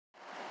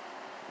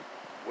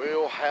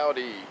Well,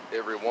 howdy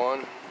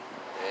everyone,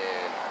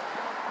 and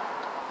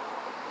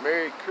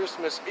Merry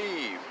Christmas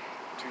Eve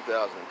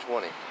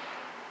 2020.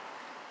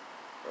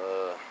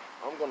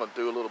 I'm gonna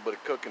do a little bit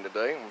of cooking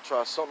today. I'm gonna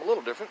try something a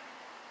little different.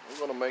 I'm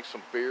gonna make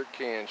some beer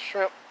can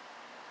shrimp,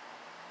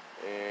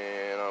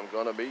 and I'm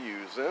gonna be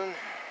using,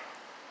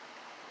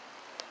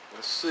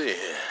 let's see,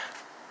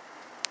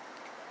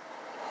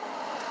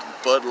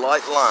 Bud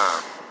Light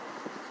Lime.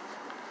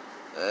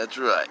 That's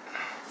right.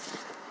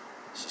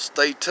 So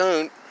stay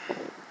tuned.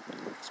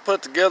 Let's put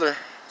it together,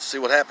 see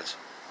what happens.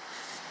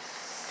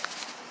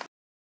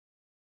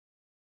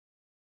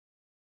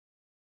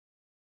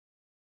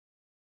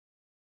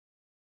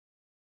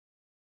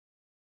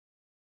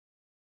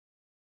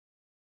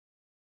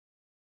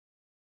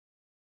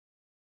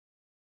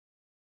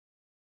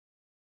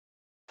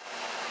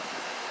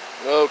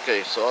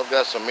 Okay, so I've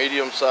got some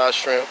medium-sized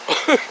shrimp.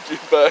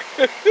 Get back.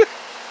 Get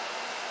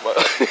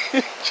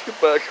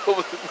back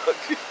over the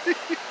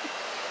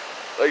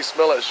They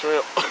smell that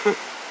shrimp.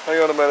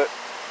 Hang on a minute.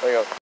 Hang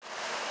on.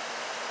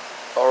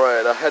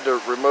 Alright, I had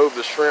to remove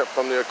the shrimp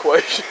from the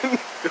equation.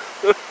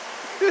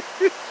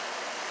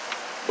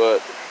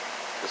 But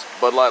this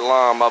Bud Light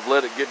Lime, I've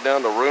let it get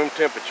down to room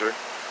temperature.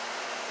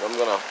 I'm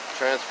gonna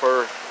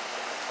transfer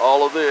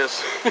all of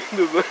this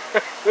into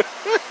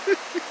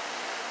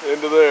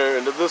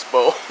this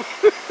bowl.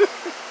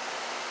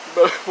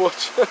 But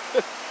watch.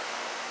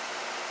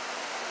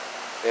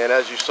 And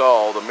as you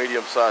saw, the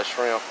medium-sized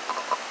shrimp,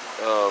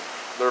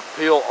 they're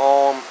peel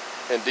on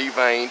and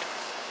deveined.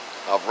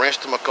 I've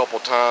rinsed them a couple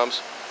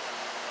times.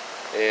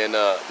 And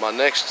my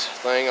next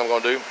thing I'm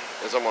going to do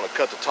is I'm going to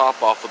cut the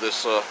top off of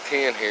this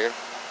can here,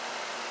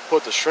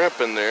 put the shrimp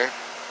in there,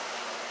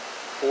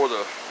 pour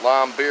the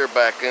lime beer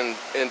back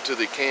into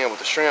the can with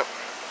the shrimp,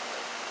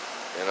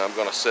 and I'm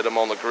going to set them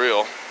on the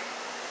grill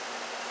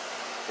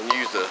and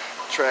use the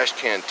trash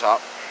can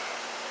top,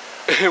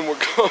 and we're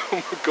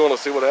going to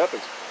see what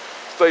happens.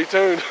 Stay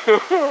tuned.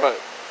 All right.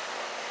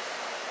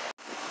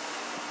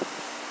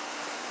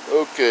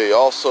 Okay,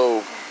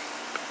 also,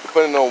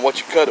 depending on what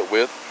you cut it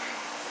with,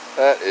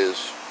 that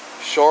is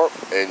sharp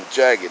and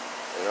jagged.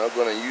 And I'm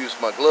going to use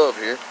my glove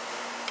here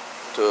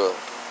to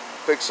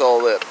fix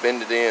all that,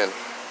 bend it in,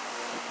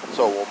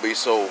 so it won't be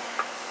so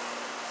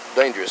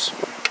dangerous.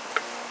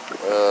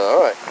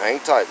 Alright, hang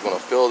tight. I'm going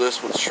to fill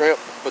this with shrimp,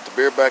 put the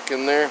beer back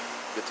in there,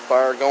 get the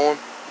fire going.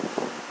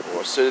 We're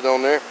going to sit it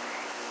on there,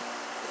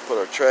 put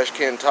our trash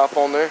can top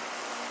on there.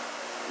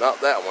 Not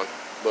that one,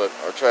 but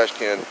our trash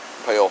can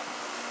pail.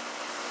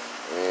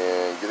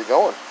 And get it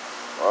going.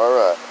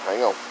 Alright,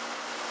 hang on.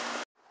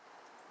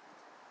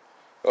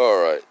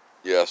 Alright,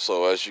 yeah,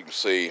 so as you can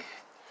see,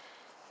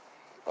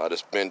 I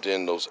just bent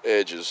in those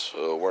edges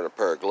wearing a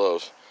pair of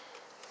gloves.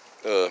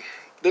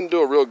 Didn't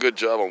do a real good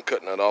job on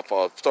cutting that off.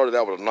 I started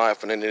out with a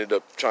knife and then ended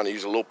up trying to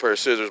use a little pair of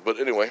scissors. But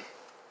anyway,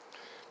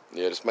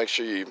 yeah, just make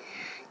sure you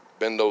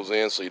bend those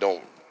in so you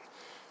don't,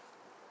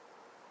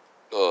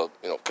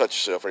 cut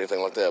yourself or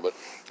anything like that. But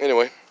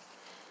anyway,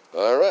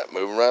 all right,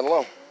 moving right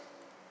along.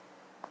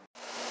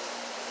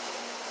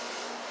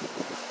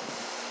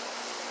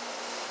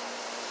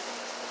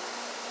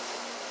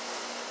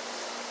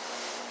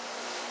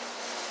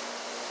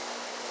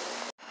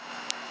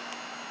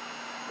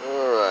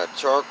 All right,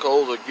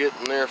 charcoals are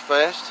getting there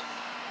fast.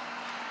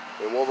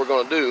 And what we're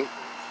going to do,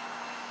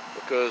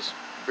 because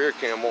beer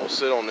can won't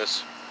sit on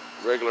this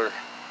regular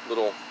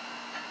little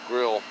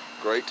grill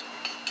grate,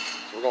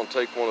 so we're going to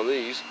take one of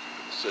these,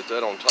 set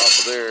that on top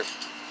of their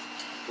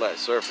flat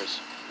surface,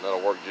 and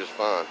that'll work just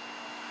fine.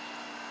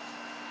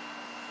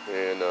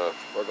 And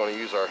we're going to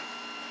use our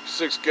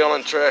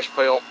 6-gallon trash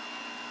pail,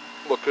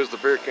 because the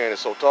beer can is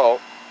so tall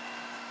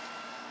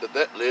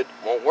that lid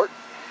won't work.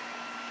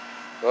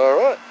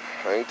 Alright,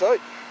 hang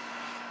tight.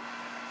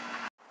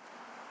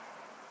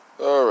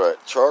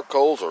 Alright,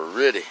 charcoals are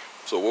ready.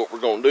 So what we're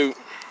going to do is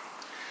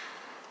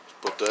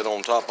put that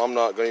on top. I'm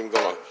not even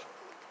going to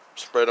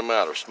spread them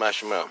out or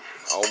smash them out.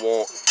 I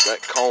want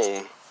that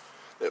cone,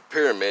 that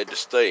pyramid, to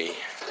stay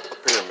a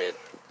pyramid,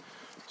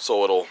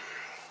 so it'll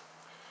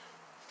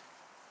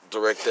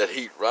direct that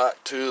heat right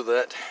to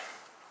that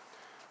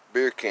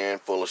beer can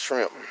full of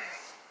shrimp.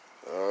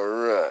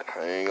 Alright,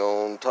 hang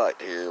on tight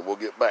here, we'll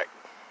get back.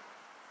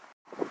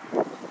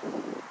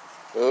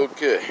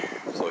 Okay,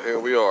 so here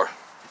we are.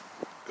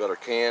 Got our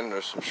can,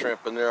 there's some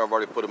shrimp in there, I've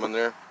already put them in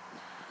there.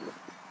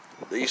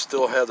 These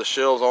still have the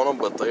shells on them,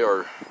 but they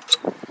are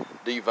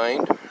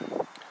deveined.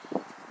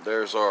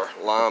 There's our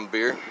lime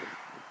beer.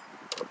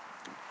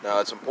 Now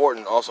it's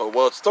important also,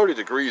 well, it's 30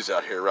 degrees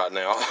out here right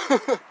now.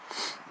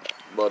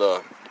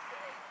 But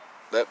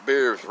that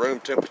beer is room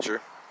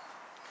temperature.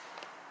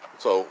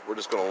 So we're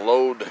just gonna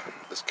load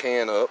this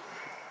can up.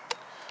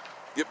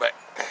 Get back.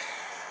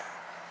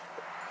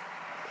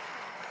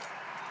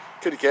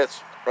 Kitty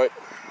cats, right?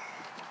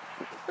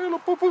 Hello,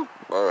 poo poo.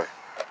 Alright.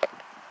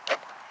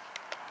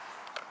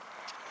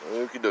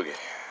 Okie dokie.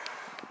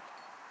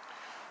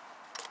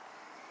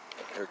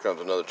 Here comes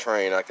another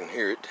train, I can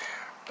hear it.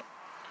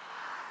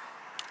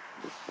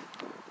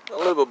 I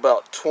live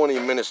about 20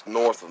 minutes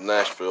north of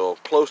Nashville,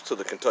 close to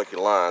the Kentucky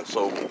line,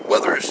 so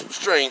weather is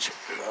strange.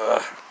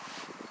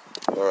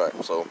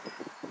 Alright, so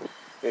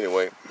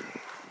anyway,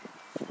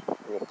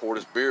 we're gonna pour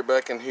this beer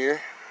back in here.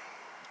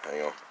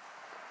 Hang on.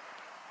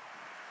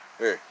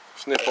 Here,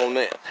 sniff on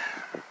that.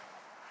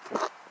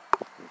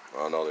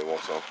 I know they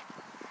want some.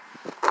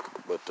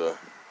 But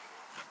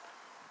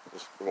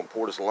we're gonna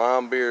pour this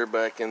lime beer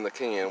back in the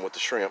can with the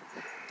shrimp.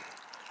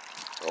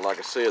 Like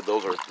I said,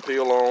 those are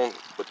peel on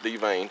but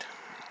deveined.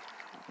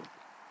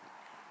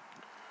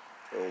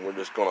 And we're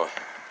just gonna,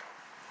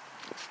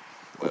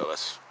 well,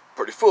 that's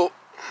pretty full.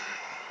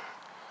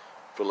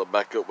 Fill it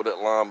back up with that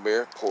lime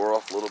beer, pour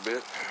off a little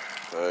bit.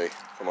 Hey,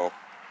 come on.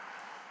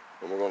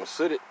 And we're gonna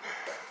sit it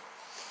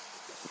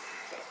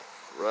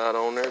right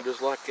on there,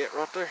 just like that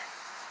right there.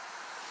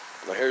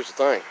 Now here's the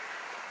thing.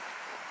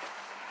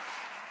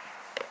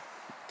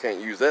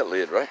 Can't use that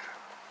lid, right?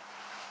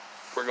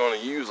 We're gonna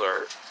use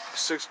our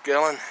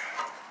 6-gallon.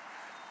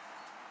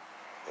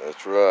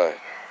 That's right.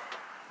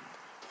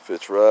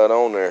 Fits right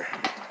on there.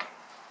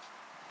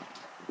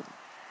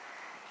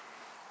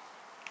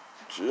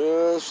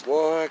 Just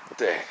like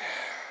that.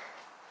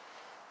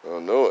 I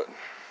know it.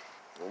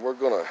 And we're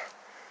gonna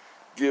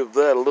give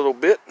that a little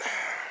bit.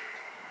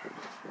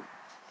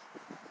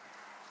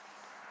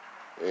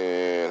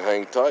 And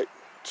hang tight.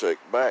 Check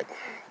back.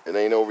 It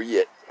ain't over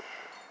yet.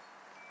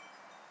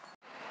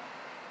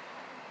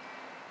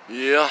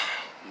 Yeah,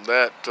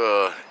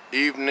 that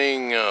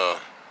evening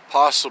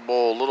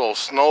possible little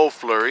snow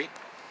flurry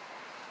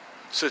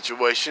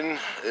situation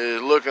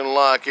is looking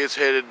like it's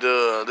headed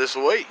this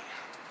way.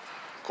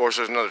 Of course,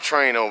 there's another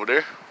train over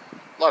there.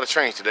 A lot of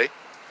trains today.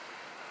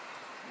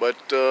 But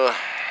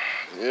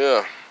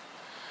yeah,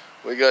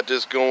 we got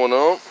this going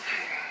on.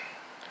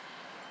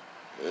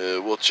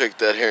 We'll check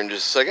that here in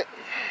just a second.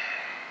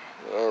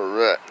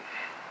 Alright.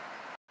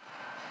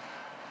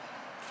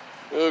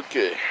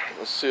 Okay,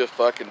 let's see if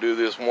I can do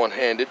this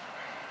one-handed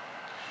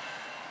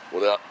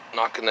without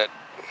knocking that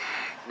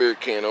beer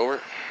can over.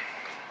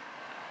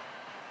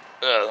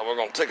 We're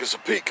gonna take us a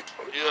peek.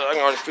 Yeah, I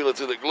can already feel it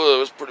through the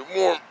glove. It's pretty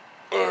warm.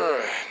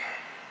 Alright.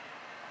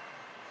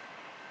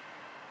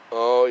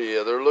 Oh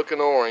yeah, they're looking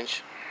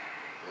orange.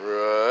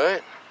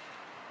 Right.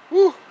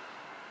 Woo.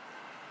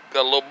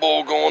 Got a little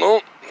bowl going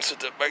on. Set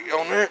that back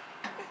on there.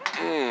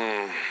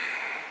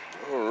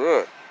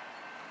 Alright.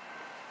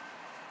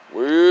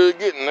 We're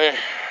getting there.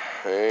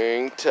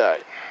 Hang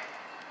tight.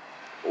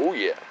 Oh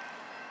yeah.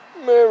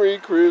 Merry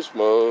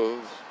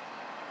Christmas.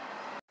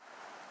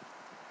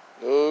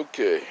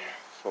 Okay.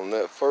 From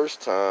that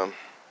first time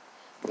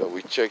that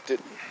we checked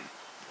it,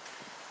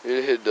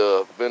 it had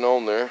been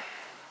on there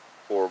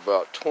for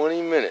about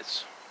 20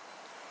 minutes.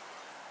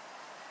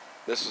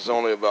 This is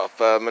only about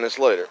 5 minutes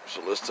later,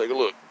 so let's take a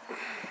look.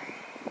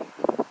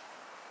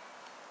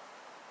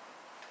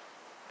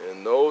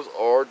 And those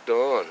are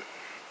done.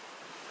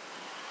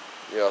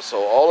 Yeah,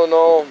 so all in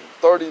all,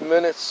 30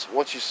 minutes.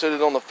 Once you set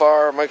it on the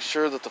fire, make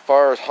sure that the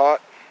fire is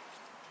hot.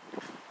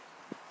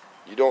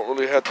 You don't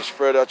really have to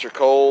spread out your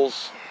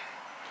coals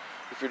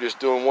if you're just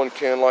doing one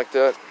can like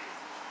that.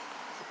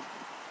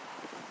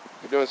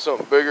 If you're doing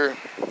something bigger,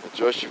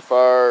 adjust your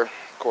fire.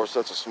 Of course,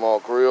 that's a small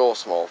grill, a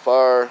small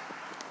fire.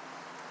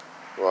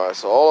 Right,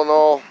 so all in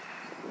all,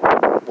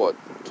 what,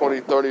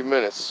 20-30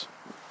 minutes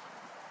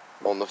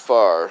on the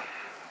fire,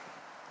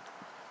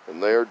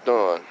 and they are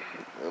done.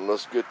 And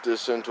let's get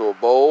this into a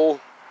bowl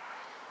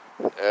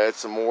and add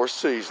some more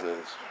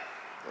seasonings.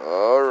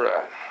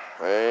 Alright,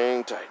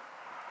 hang tight.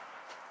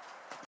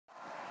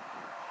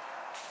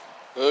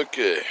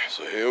 Okay,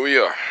 so here we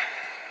are.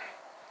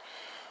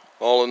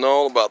 All in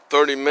all, about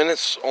 30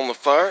 minutes on the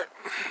fire.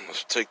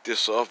 Let's take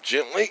this off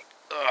gently.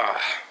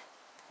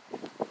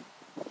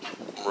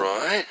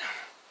 Right.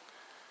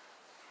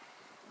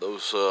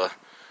 Those,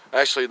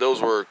 actually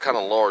those were kind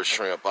of large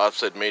shrimp. I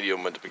said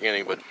medium at the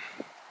beginning, but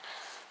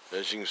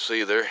as you can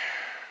see, they're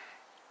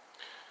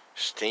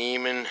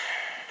steaming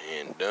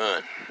and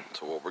done.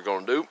 So what we're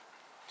going to do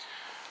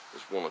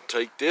is we're going to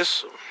take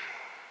this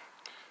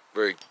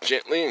very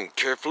gently and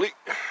carefully.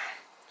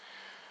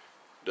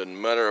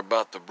 Doesn't matter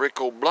about the brick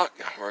or block.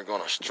 We're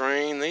going to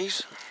strain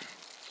these.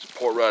 Just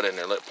pour it right in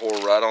there. Let it pour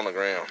right on the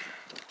ground.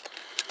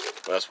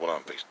 That's what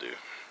I'm fixing to do.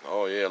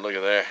 Oh yeah, look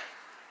at that.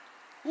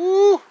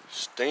 Woo!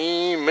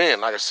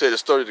 Steaming. Like I said,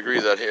 it's 30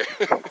 degrees out here.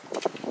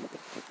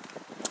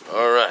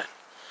 Alright.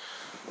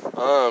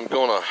 I'm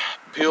gonna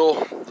peel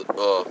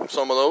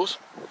some of those,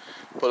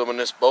 put them in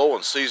this bowl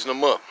and season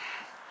them up.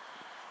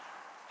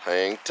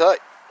 Hang tight.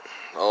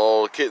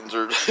 All the kittens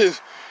are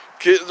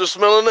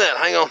smelling that.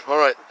 Hang on.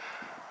 Alright.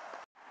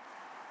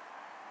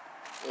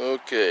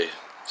 Okay,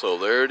 so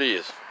there it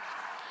is.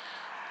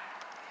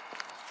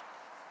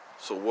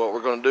 So what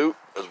we're gonna do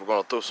is we're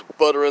gonna throw some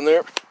butter in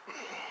there.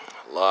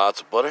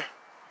 Lots of butter.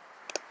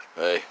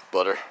 Hey,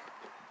 butter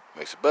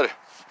makes it better.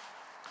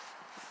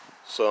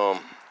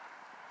 Some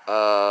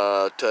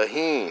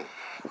tahini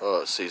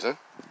seasoning.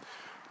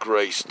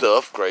 Great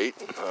stuff, great.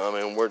 I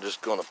mean, we're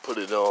just gonna put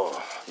it on.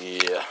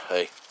 Yeah,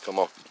 hey, come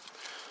on.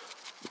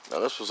 Now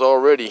this was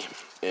already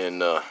in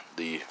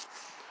the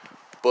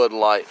Bud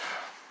Light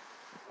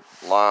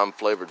lime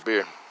flavored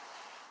beer.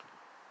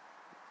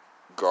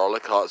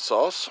 Garlic hot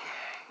sauce.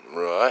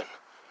 Right.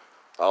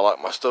 I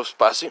like my stuff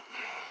spicy.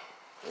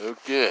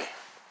 Okay.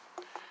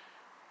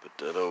 Put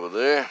that over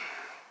there.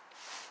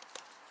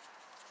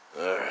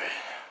 Alright.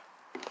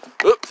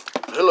 Oop.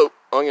 Hello.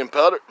 Onion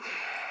powder.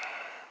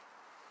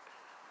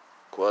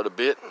 Quite a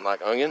bit,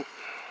 like onion.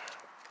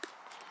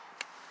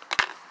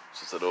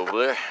 Set that over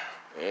there.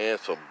 And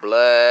some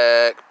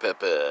black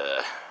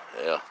pepper.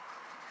 Yeah.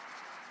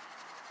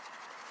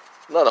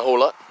 Not a whole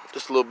lot,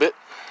 just a little bit.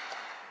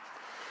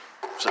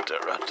 Set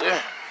that right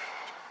there.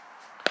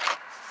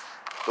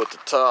 Put the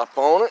top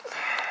on it.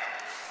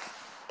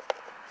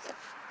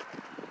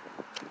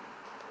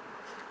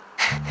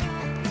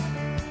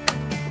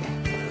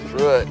 That's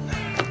right.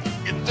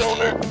 Get it on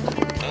there.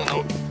 I don't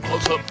know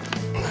what's up.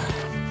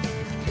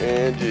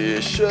 And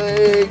just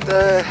shake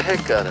the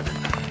heck out of it.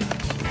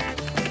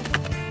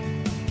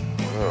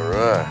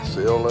 Alright,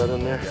 see all that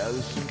in there?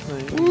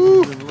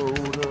 Woo!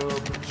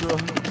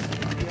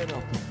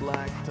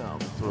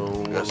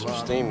 Got some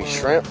steamy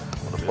shrimp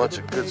with a bunch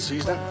of good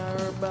seasoning.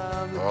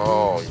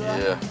 Oh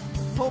yeah.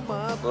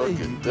 Look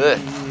at that.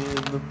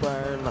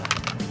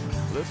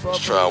 Let's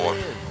try one.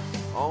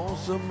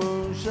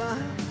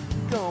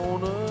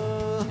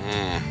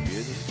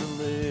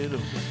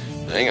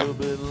 Dang 'em.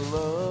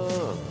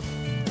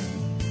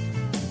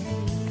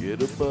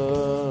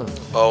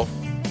 Oh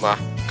my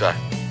God.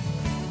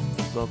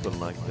 Something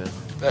like that.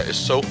 That is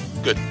so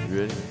good.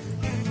 You ready?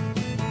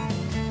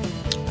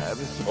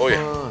 Oh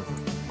yeah.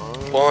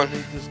 Fun,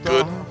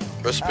 good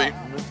recipe.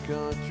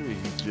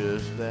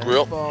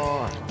 Grill.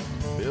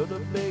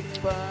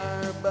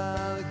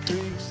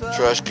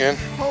 Trash can,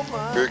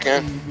 beer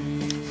can,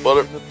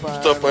 butter,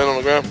 stuff laying on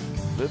the ground.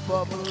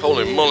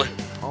 Holy moly.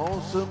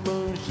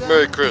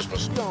 Merry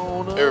Christmas.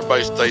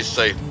 Everybody stay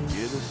safe.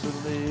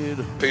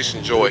 Peace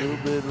and joy.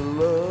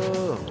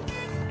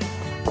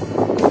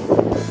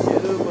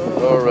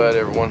 Alright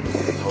everyone,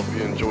 hope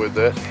you enjoyed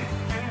that.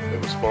 It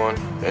was fun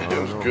and it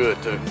was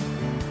good too.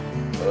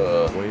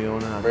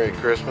 Merry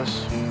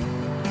Christmas.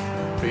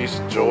 Peace,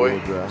 joy,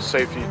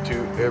 safety to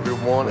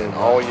everyone and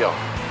all y'all.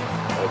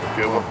 Have a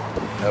good one.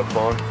 Have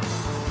fun.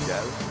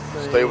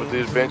 Stay with the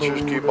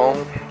adventures. Keep on.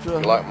 If you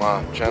like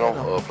my channel,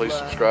 please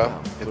subscribe.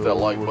 Hit that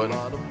like button.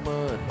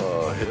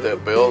 Hit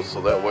that bell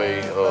so that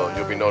way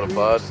you'll be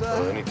notified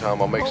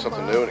anytime I make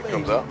something new and it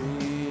comes out.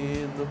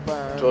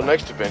 Until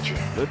next adventure,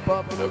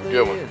 have a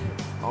good one.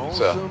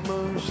 Peace out.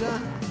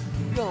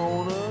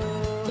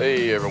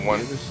 Hey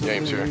everyone,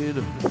 James here. I'm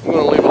going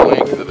to leave a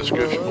link in the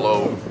description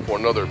below for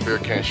another beer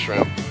can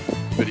shrimp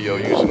video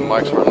using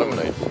Mike's Hard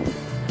Lemonade.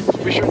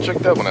 So be sure to check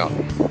that one out.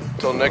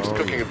 Until next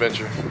cooking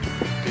adventure,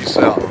 peace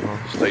out.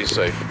 Stay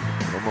safe.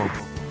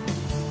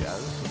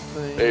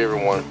 Hey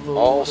everyone,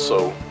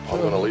 also I'm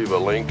going to leave a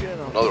link,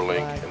 another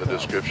link in the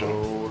description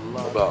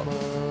about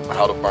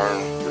how to burn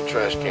your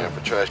trash can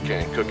for trash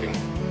can cooking.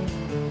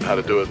 How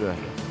to do it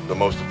the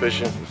most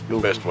efficient, the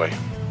best way.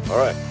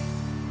 Alright,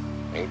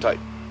 hang tight.